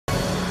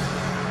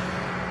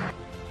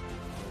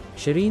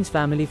Shireen's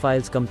family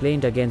files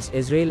complaint against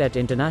Israel at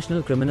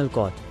International Criminal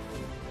Court.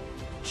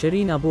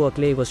 Shireen Abu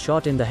Akleh was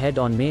shot in the head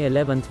on May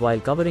 11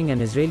 while covering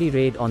an Israeli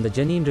raid on the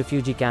Jenin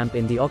refugee camp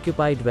in the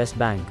occupied West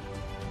Bank.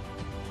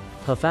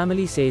 Her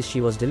family says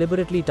she was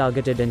deliberately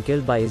targeted and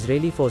killed by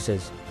Israeli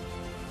forces.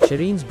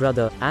 Shireen's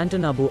brother,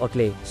 Anton Abu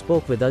Akleh,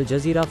 spoke with Al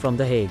Jazeera from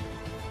The Hague.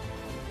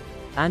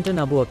 Anton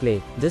Abu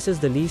Akleh: "This is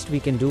the least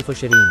we can do for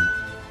Shireen.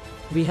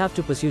 We have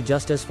to pursue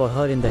justice for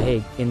her in The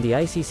Hague, in the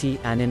ICC,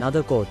 and in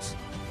other courts.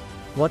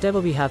 Whatever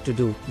we have to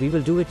do, we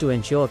will do it to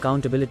ensure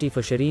accountability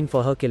for Shireen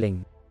for her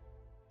killing.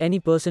 Any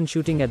person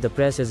shooting at the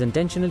press is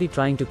intentionally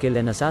trying to kill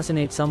and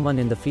assassinate someone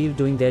in the field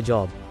doing their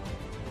job."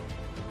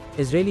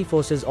 Israeli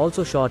forces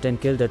also shot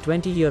and killed a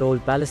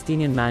 20-year-old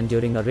Palestinian man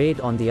during a raid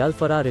on the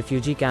al-Faraa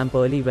refugee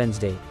camp early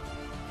Wednesday.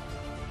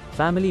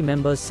 Family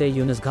members say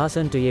Younis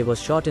Ghassan Tayeh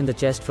was shot in the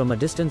chest from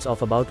a distance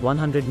of about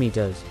 100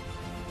 meters.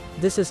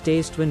 This is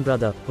Tayeh's twin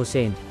brother,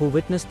 Hussein, who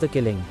witnessed the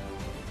killing.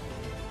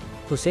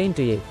 Hussein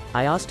Tayeh: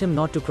 "I asked him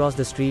not to cross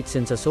the street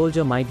since a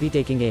soldier might be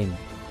taking aim.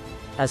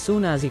 As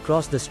soon as he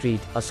crossed the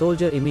street, a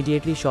soldier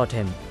immediately shot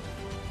him."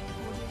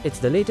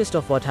 It's the latest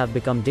of what have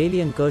become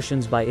daily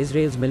incursions by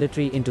Israel's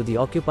military into the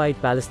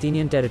occupied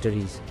Palestinian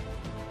territories.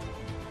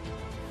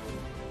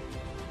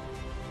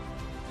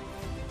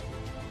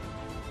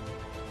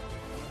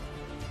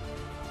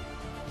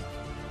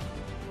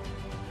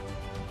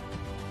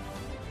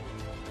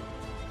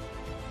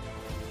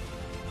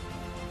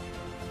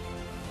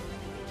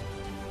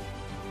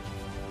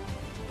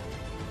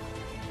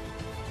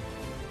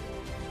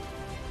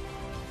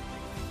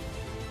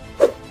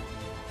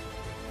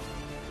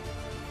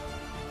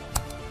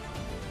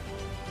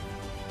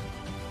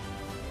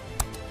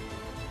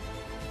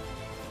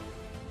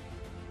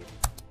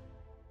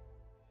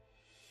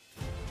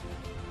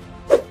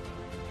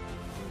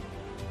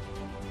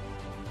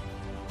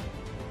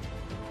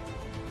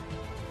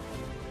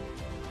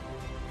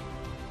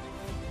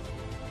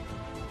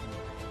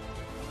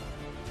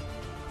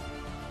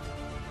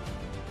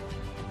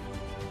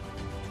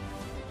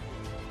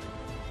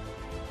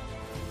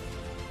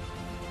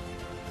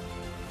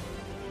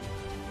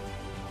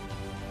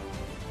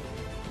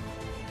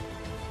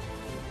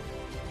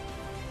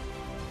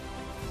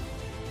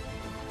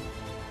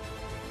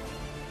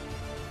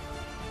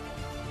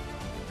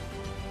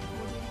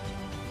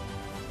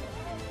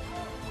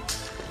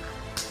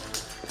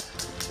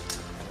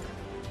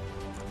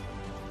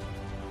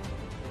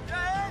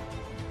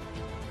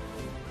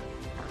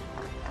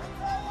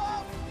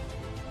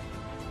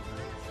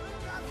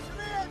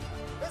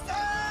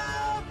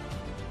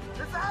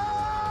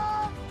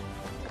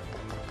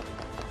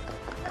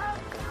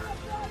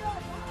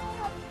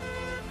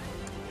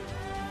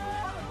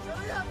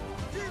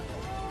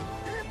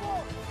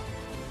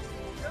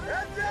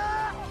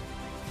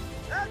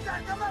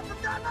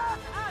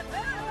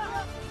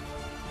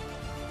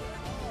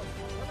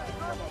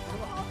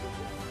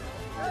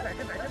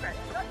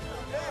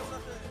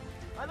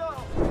 Aló,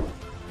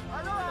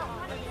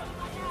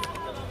 aló.